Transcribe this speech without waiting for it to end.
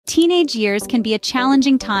teenage years can be a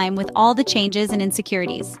challenging time with all the changes and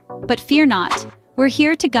insecurities. But fear not, we're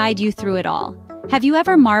here to guide you through it all. Have you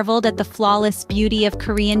ever marveled at the flawless beauty of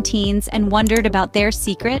Korean teens and wondered about their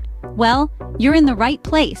secret? Well, you're in the right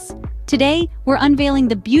place. Today, we're unveiling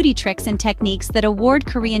the beauty tricks and techniques that award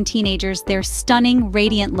Korean teenagers their stunning,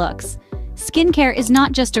 radiant looks. Skincare is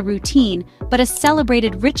not just a routine, but a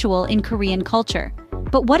celebrated ritual in Korean culture.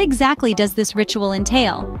 But what exactly does this ritual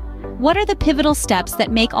entail? What are the pivotal steps that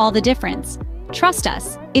make all the difference? Trust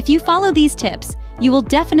us, if you follow these tips, you will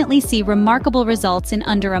definitely see remarkable results in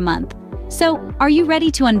under a month. So, are you ready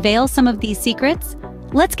to unveil some of these secrets?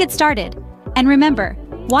 Let's get started. And remember,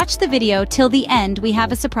 watch the video till the end. We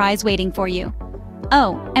have a surprise waiting for you.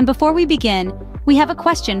 Oh, and before we begin, we have a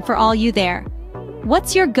question for all you there.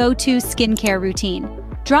 What's your go-to skincare routine?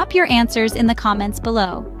 Drop your answers in the comments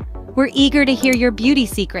below. We're eager to hear your beauty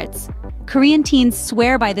secrets. Korean teens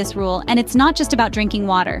swear by this rule, and it's not just about drinking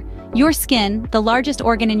water. Your skin, the largest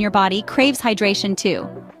organ in your body, craves hydration too.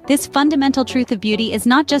 This fundamental truth of beauty is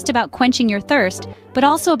not just about quenching your thirst, but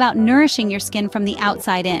also about nourishing your skin from the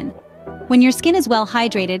outside in. When your skin is well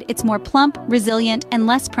hydrated, it's more plump, resilient, and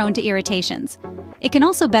less prone to irritations. It can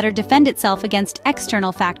also better defend itself against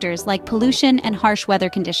external factors like pollution and harsh weather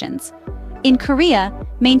conditions. In Korea,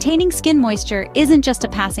 maintaining skin moisture isn't just a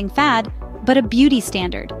passing fad, but a beauty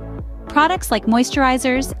standard. Products like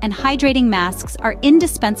moisturizers and hydrating masks are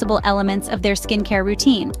indispensable elements of their skincare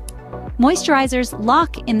routine. Moisturizers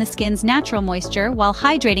lock in the skin's natural moisture, while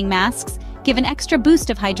hydrating masks give an extra boost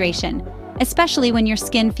of hydration, especially when your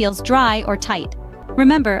skin feels dry or tight.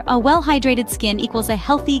 Remember, a well-hydrated skin equals a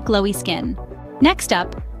healthy, glowy skin. Next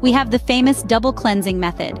up, we have the famous double cleansing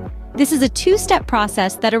method. This is a two-step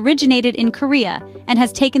process that originated in Korea and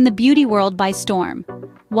has taken the beauty world by storm.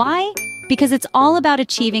 Why? Because it's all about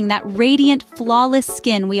achieving that radiant, flawless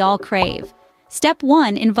skin we all crave. Step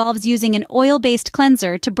 1 involves using an oil-based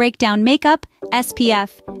cleanser to break down makeup,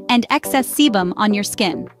 SPF, and excess sebum on your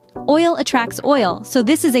skin. Oil attracts oil, so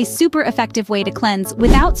this is a super effective way to cleanse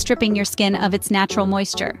without stripping your skin of its natural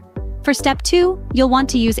moisture. For step 2, you'll want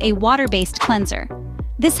to use a water-based cleanser.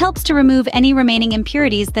 This helps to remove any remaining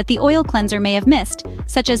impurities that the oil cleanser may have missed,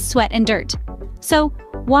 such as sweat and dirt. So,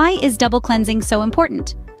 why is double cleansing so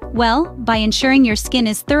important? Well, by ensuring your skin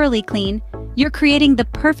is thoroughly clean, you're creating the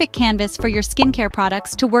perfect canvas for your skincare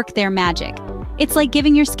products to work their magic. It's like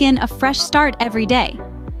giving your skin a fresh start every day.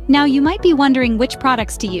 Now, you might be wondering which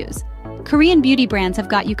products to use. Korean beauty brands have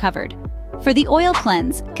got you covered. For the oil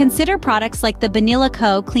cleanse, consider products like the Banila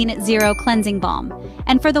Co. Clean at Zero Cleansing Balm.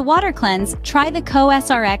 And for the water cleanse, try the Co.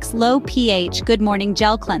 SRX Low pH Good Morning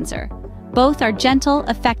Gel Cleanser. Both are gentle,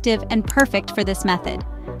 effective, and perfect for this method.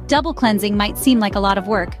 Double cleansing might seem like a lot of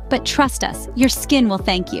work, but trust us, your skin will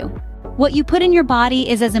thank you. What you put in your body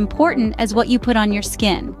is as important as what you put on your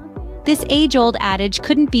skin. This age-old adage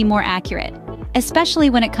couldn't be more accurate, especially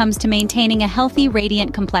when it comes to maintaining a healthy,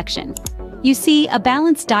 radiant complexion. You see, a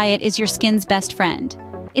balanced diet is your skin's best friend.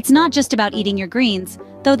 It's not just about eating your greens,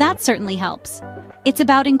 though that certainly helps. It's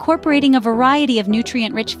about incorporating a variety of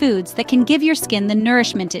nutrient-rich foods that can give your skin the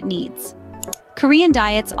nourishment it needs. Korean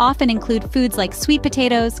diets often include foods like sweet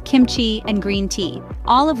potatoes, kimchi, and green tea,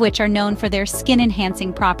 all of which are known for their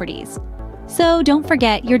skin-enhancing properties. So don't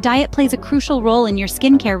forget, your diet plays a crucial role in your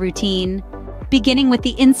skincare routine. Beginning with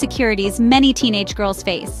the insecurities many teenage girls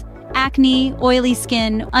face: acne, oily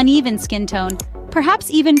skin, uneven skin tone, perhaps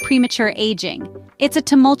even premature aging. It's a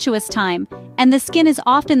tumultuous time, and the skin is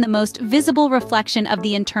often the most visible reflection of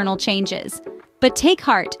the internal changes. But take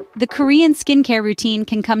heart, the Korean skincare routine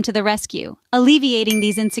can come to the rescue, alleviating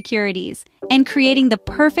these insecurities and creating the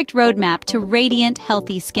perfect roadmap to radiant,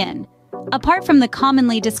 healthy skin. Apart from the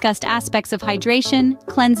commonly discussed aspects of hydration,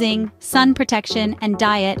 cleansing, sun protection, and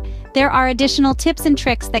diet, there are additional tips and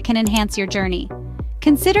tricks that can enhance your journey.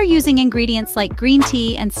 Consider using ingredients like green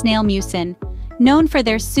tea and snail mucin, known for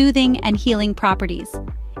their soothing and healing properties.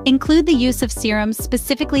 Include the use of serums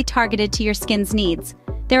specifically targeted to your skin's needs.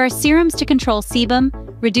 There are serums to control sebum,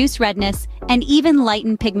 reduce redness, and even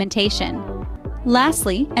lighten pigmentation.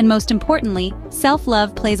 Lastly, and most importantly,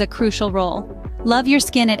 self-love plays a crucial role. Love your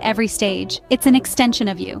skin at every stage. It's an extension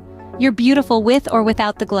of you. You're beautiful with or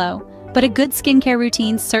without the glow, but a good skincare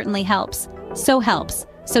routine certainly helps. So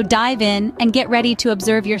dive in and get ready to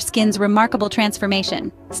observe your skin's remarkable transformation.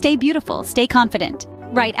 Stay beautiful, stay confident.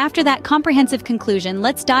 Right after that comprehensive conclusion,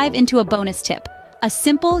 let's dive into a bonus tip. A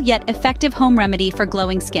simple yet effective home remedy for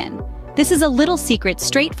glowing skin. This is a little secret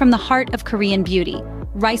straight from the heart of Korean beauty: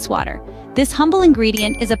 rice water. This humble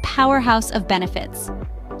ingredient is a powerhouse of benefits.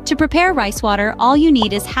 To prepare rice water, all you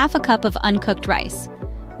need is half a cup of uncooked rice.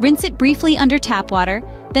 Rinse it briefly under tap water,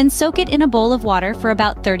 Then soak it in a bowl of water for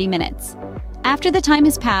about 30 minutes. After the time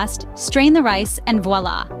has passed, strain the rice and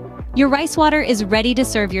voila! Your rice water is ready to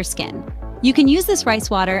serve your skin. You can use this rice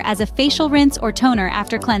water as a facial rinse or toner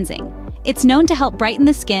after cleansing. It's known to help brighten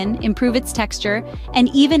the skin, improve its texture, and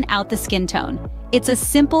even out the skin tone. It's a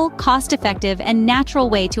simple, cost-effective, and natural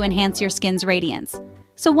way to enhance your skin's radiance.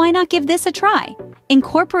 So why not give this a try?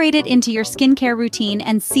 Incorporate it into your skincare routine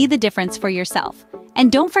and see the difference for yourself.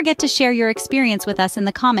 And don't forget to share your experience with us in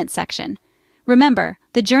the comments section. Remember,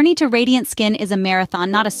 the journey to radiant skin is a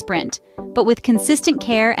marathon, not a sprint. But with consistent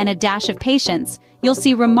care and a dash of patience, you'll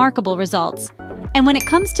see remarkable results. And when it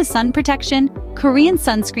comes to sun protection, Korean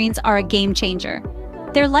sunscreens are a game changer.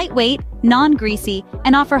 They're lightweight, non-greasy,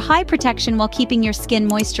 and offer high protection while keeping your skin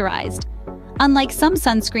moisturized. Unlike some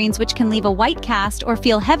sunscreens which can leave a white cast or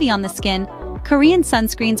feel heavy on the skin, Korean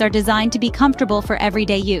sunscreens are designed to be comfortable for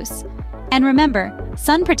everyday use. And remember,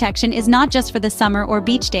 sun protection is not just for the summer or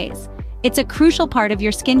beach days. It's a crucial part of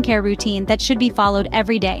your skincare routine that should be followed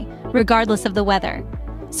every day, regardless of the weather.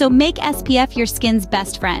 So make SPF your skin's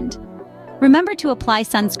best friend. Remember to apply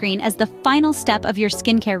sunscreen as the final step of your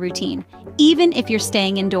skincare routine, even if you're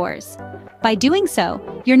staying indoors. By doing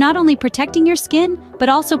so, you're not only protecting your skin, but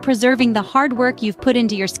also preserving the hard work you've put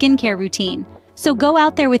into your skincare routine. So go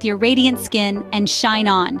out there with your radiant skin and shine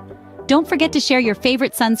on. Don't forget to share your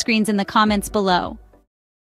favorite sunscreens in the comments below.